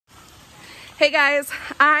Hey guys,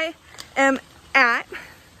 I am at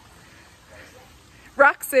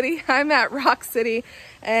Rock City. I'm at Rock City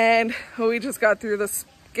and we just got through the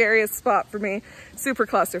scariest spot for me. Super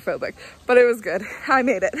claustrophobic, but it was good. I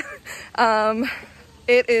made it.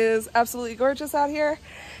 It is absolutely gorgeous out here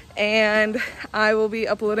and I will be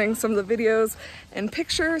uploading some of the videos and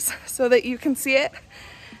pictures so that you can see it.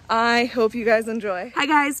 I hope you guys enjoy. Hi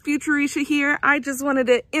guys, Futurisha here. I just wanted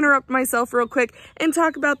to interrupt myself real quick and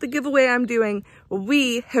talk about the giveaway I'm doing.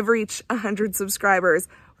 We have reached 100 subscribers.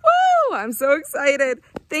 Woo! I'm so excited.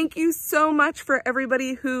 Thank you so much for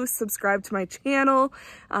everybody who subscribed to my channel.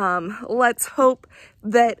 Let's hope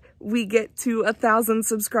that we get to 1,000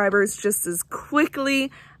 subscribers just as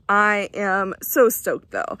quickly. I am so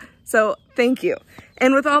stoked though. So thank you.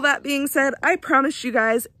 And with all that being said, I promised you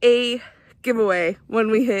guys a giveaway when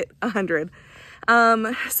we hit 100.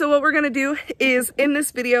 So what we're gonna do is in this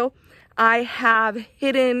video, I have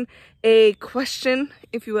hidden a question,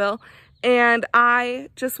 if you will, and I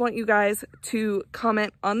just want you guys to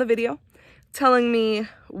comment on the video telling me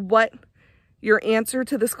what your answer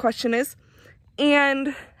to this question is,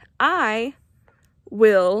 and I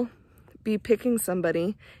will be picking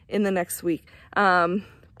somebody in the next week.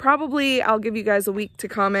 Probably I'll give you guys a week to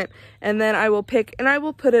comment and then I will pick and I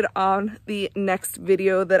will put it on the next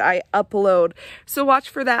video that I upload. So watch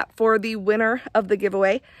for that for the winner of the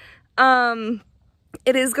giveaway.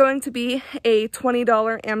 It is going to be a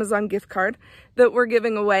 $20 Amazon gift card that we're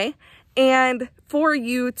giving away. And for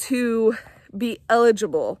you to be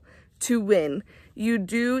eligible to win, you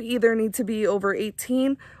do either need to be over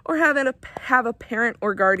 18 or have a parent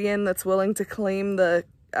or guardian that's willing to claim the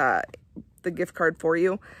gift card for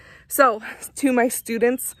you. So to my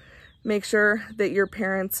students, make sure that your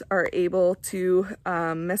parents are able to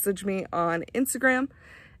message me on Instagram,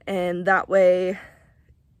 and that way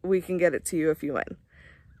we can get it to you if you win.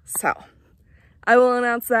 So I will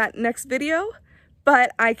announce that next video,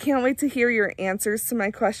 but I can't wait to hear your answers to my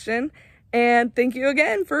question, and thank you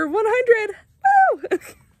again for 100. Woo!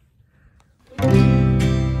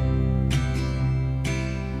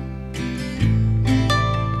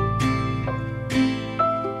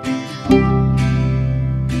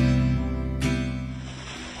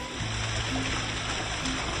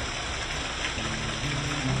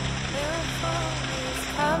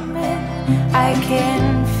 I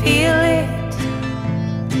can feel it.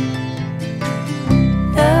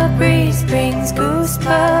 The breeze brings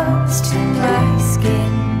goosebumps to my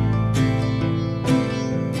skin.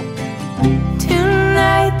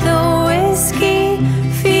 Tonight the whiskey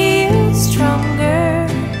feels stronger.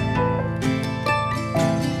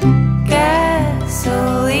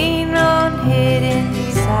 Gasoline on hidden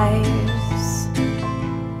desires.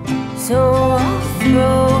 So I'll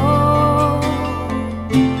throw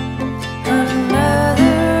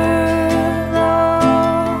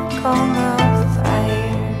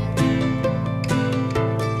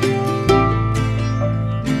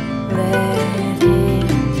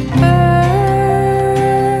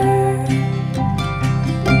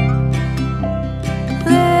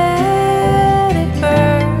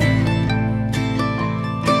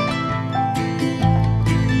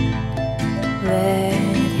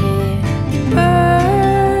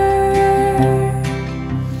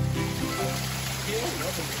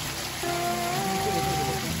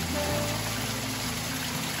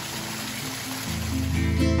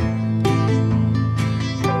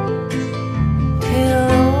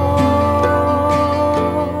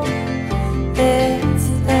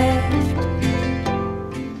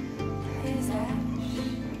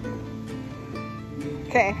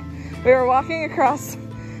Okay, we were walking across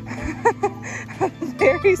a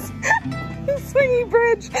very swingy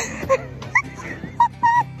bridge.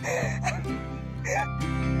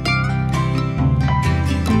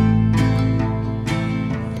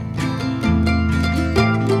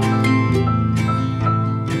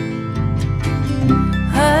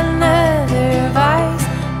 Another vice,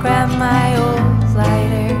 grab my old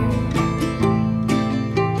lighter.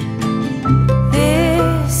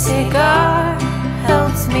 This cigar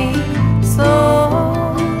helps me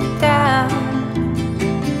slow down.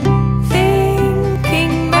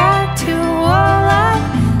 Thinking back to all I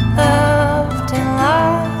love.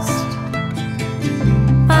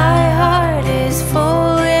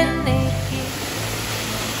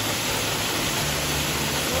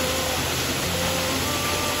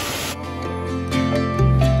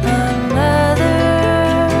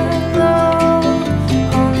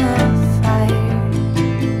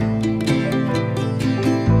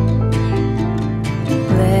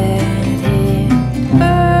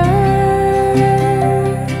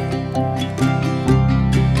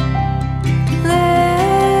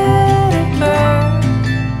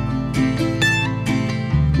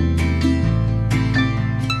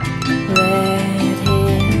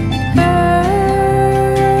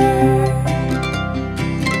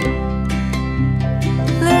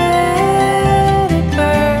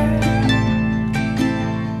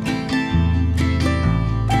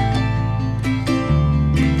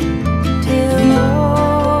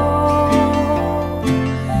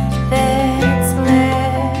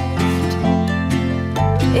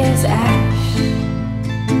 is ash.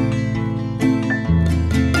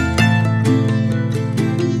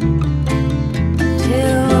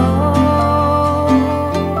 Till all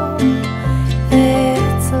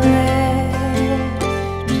that's left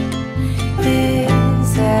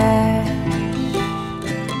is ash.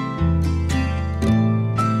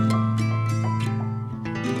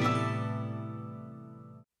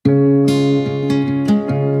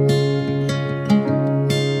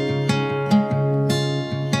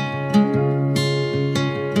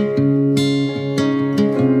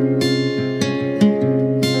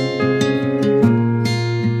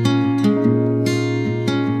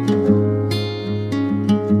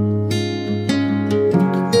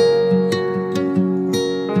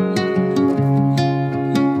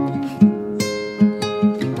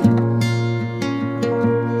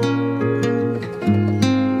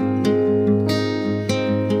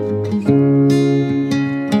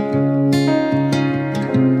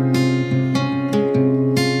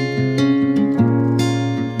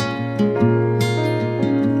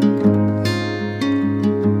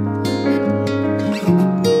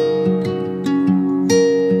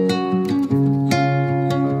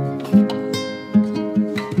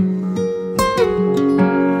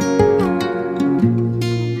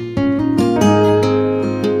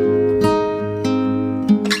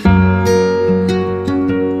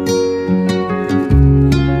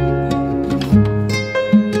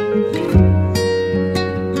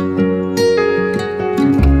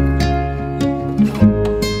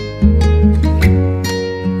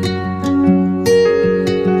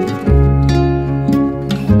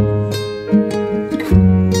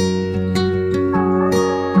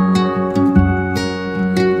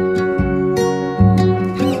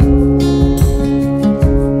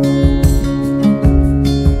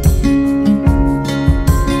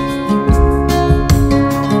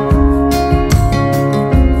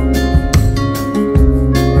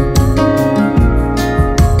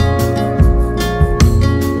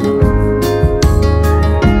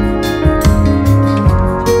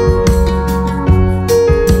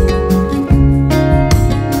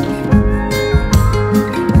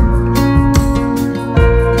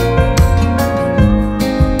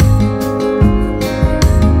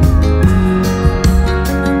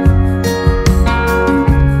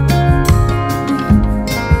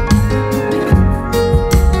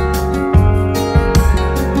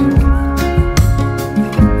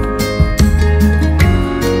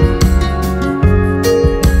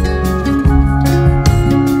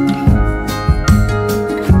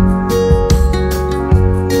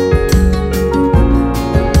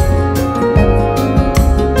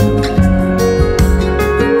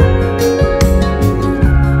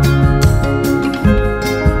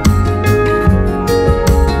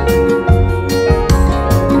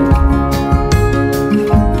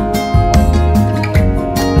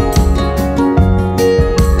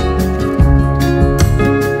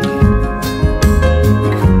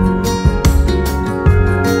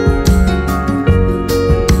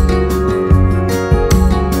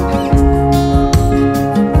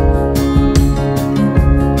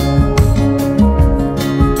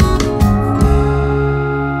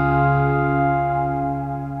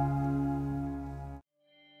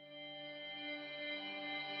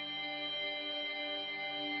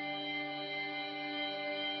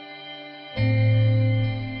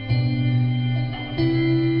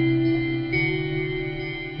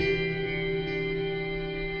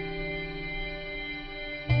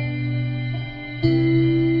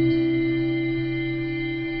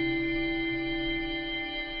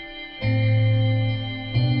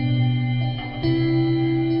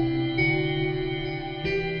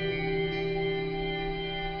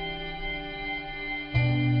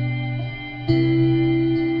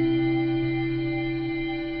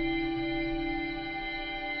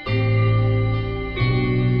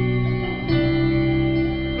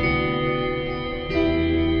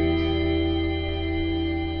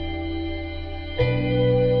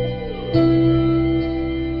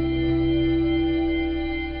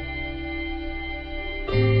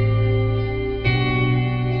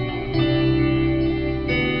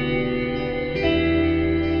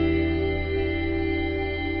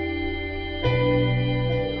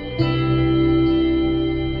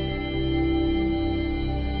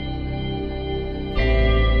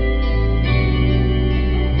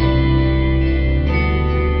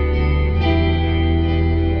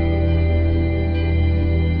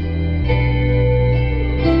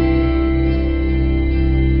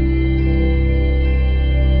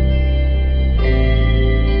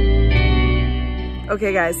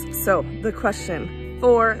 Okay guys, so the question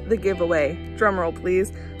for the giveaway, drum roll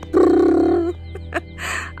please.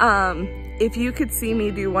 If you could see me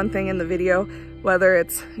do one thing in the video, whether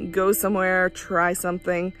it's go somewhere, try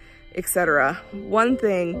something, etc. One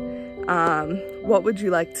thing, what would you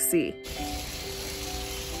like to see?